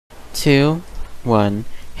2, 1.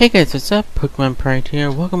 Hey guys, what's up? Pokemonpride here.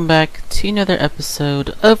 Welcome back to another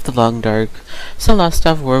episode of The Long Dark. So last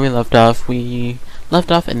off where we left off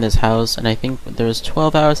in this house, and I think there was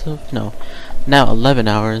 12 hours of, no, now 11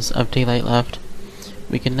 hours of daylight left.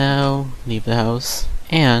 We can now leave the house,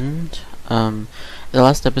 and, in the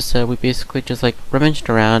last episode we basically just like rummaged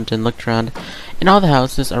around and looked around in all the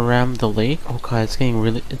houses around the lake. Oh god,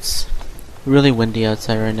 it's really windy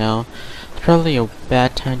outside right now. It's probably a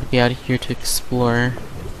bad time to be out here to explore,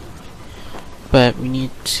 but we need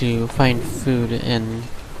to find food and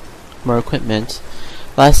more equipment.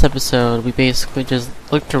 Last episode we basically just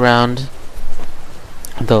looked around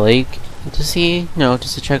the lake to see,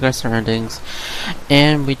 just to check our surroundings,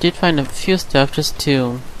 and we did find a few stuff just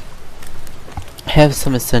to have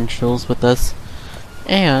some essentials with us.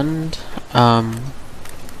 And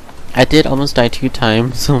I did almost die 2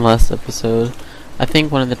 times in the last episode. I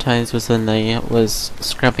think one of the times was when I was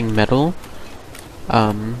scrapping metal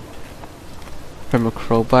from a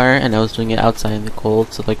crowbar, and I was doing it outside in the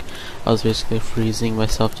cold, so like I was basically freezing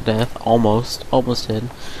myself to death, almost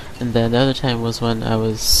did. And then the other time was when I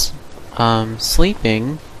was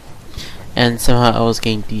sleeping, and somehow I was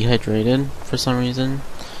getting dehydrated for some reason.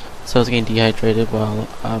 So I was getting dehydrated while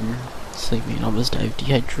sleeping and almost died of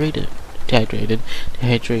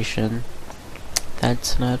dehydration.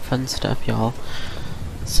 That's not fun stuff, y'all.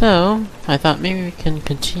 So I thought maybe we can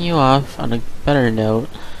continue off on a better note,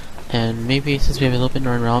 and maybe since we have a little bit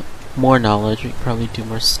more knowledge, we can probably do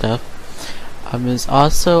more stuff. It's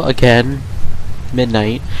also again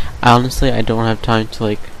midnight. Honestly, I don't have time to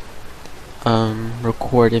like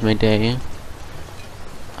record in my day.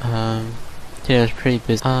 Today I was pretty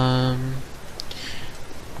busy.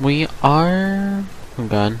 We are... oh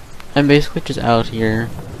god. I'm basically just out here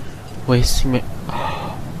wasting my...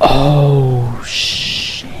 oh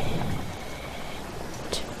shit.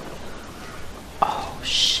 Oh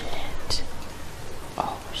shit.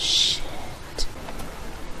 Oh shit.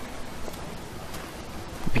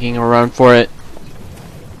 Picking around for it.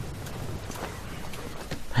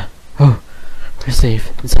 Oh, we're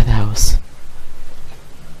safe inside the house.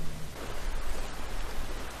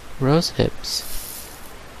 Rose hips.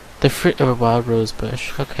 The fruit of a wild rose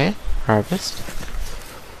bush. Okay, harvest.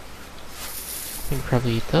 We can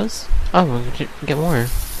probably eat those. Oh, we can get more.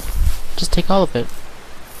 Just take all of it.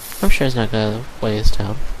 I'm sure it's not gonna weigh us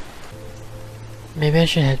down. Maybe I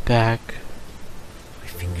should head back. My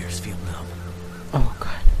fingers feel numb. Oh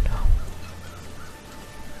god, no.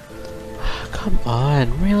 Come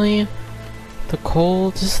on, really? The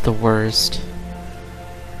cold is the worst.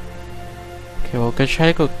 Okay, well, go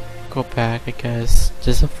try to go back, I guess.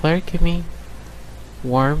 Does a flare give me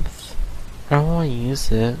warmth? I don't want to use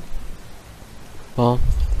it. Well,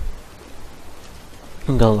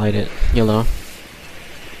 I'm gonna light it yellow.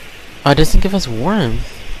 Oh, it doesn't give us warmth.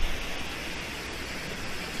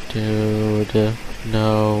 Dude,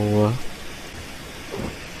 no.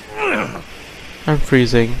 I'm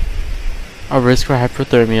freezing. I'll risk for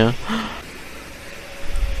hypothermia.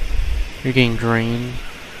 You're getting drained.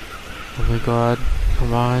 Oh my god.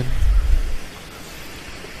 Come on.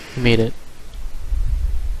 We made it.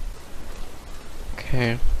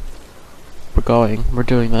 Okay. We're going. We're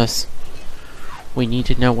doing this. We need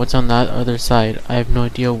to know what's on that other side. I have no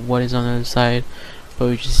idea what is on the other side, but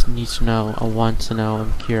we just need to know. I want to know.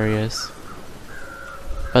 I'm curious.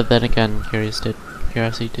 But then again, curiosity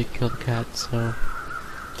did kill the cat, so...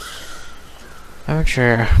 I'm not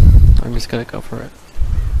sure. I'm just gonna go for it.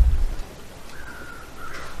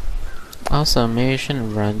 Also, maybe I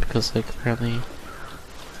shouldn't run because, like, apparently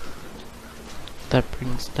that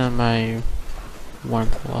brings down my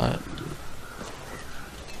warmth a lot.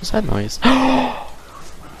 What's that noise?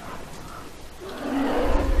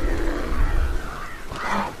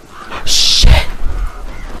 Shit!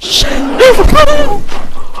 Shit!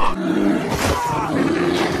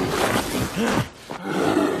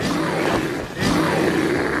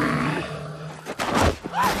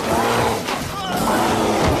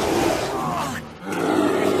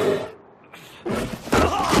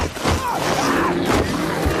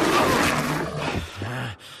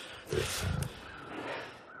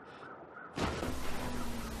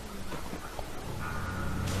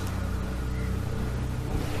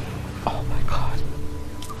 Oh my god.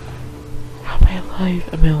 How am I alive?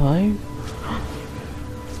 Am I alive?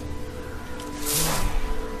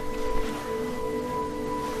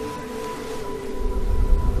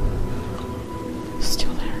 He's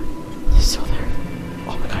still there. He's still there.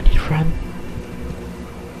 Oh my god, I need to run.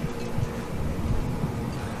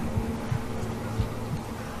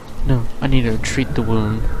 No, I need to treat the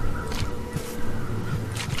wound.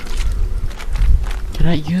 Can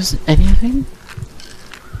I use anything?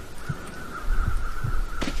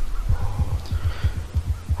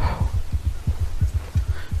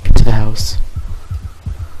 Get to the house.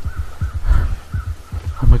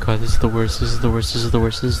 Oh my god, this is the worst, this is the worst, this is the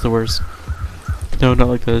worst, this is the worst. No, not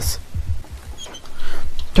like this.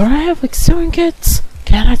 Don't I have like sewing kits?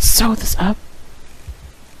 Can I sew this up?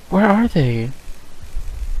 Where are they?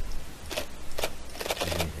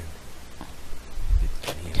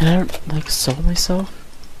 Can I like sew myself?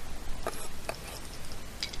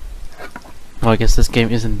 Well, I guess this game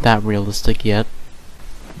isn't that realistic yet.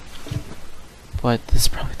 But this is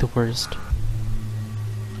probably the worst.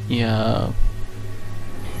 Yeah.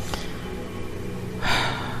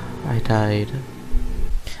 I died.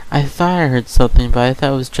 I thought I heard something, but I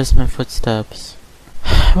thought it was just my footsteps.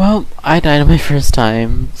 Well, I died on my first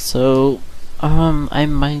time, so I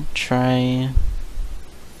might try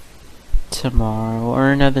tomorrow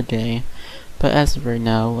or another day. But as of right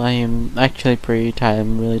now, I am actually pretty tired.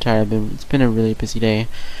 I'm really tired. It's been a really busy day,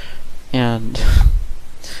 and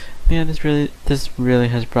man, this really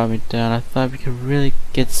has brought me down. I thought we could really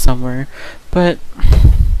get somewhere, but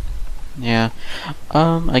yeah.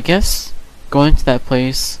 I guess going to that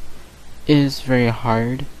place is very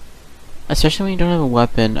hard, especially when you don't have a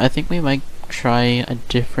weapon. I think we might try a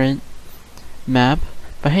different map,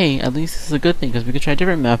 but hey, at least this is a good thing because we could try a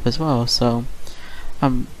different map as well. So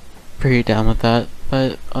I'm pretty down with that.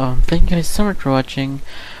 But thank you guys so much for watching.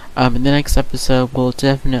 In the next episode, we'll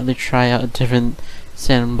definitely try out a different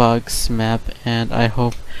sandbox map, and I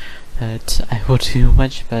hope that I will do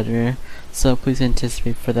much better. So please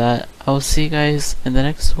anticipate for that. I will see you guys in the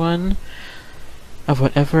next one.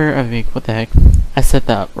 Whatever. I mean, what the heck? I said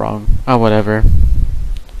that wrong. Oh, whatever.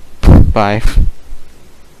 Bye.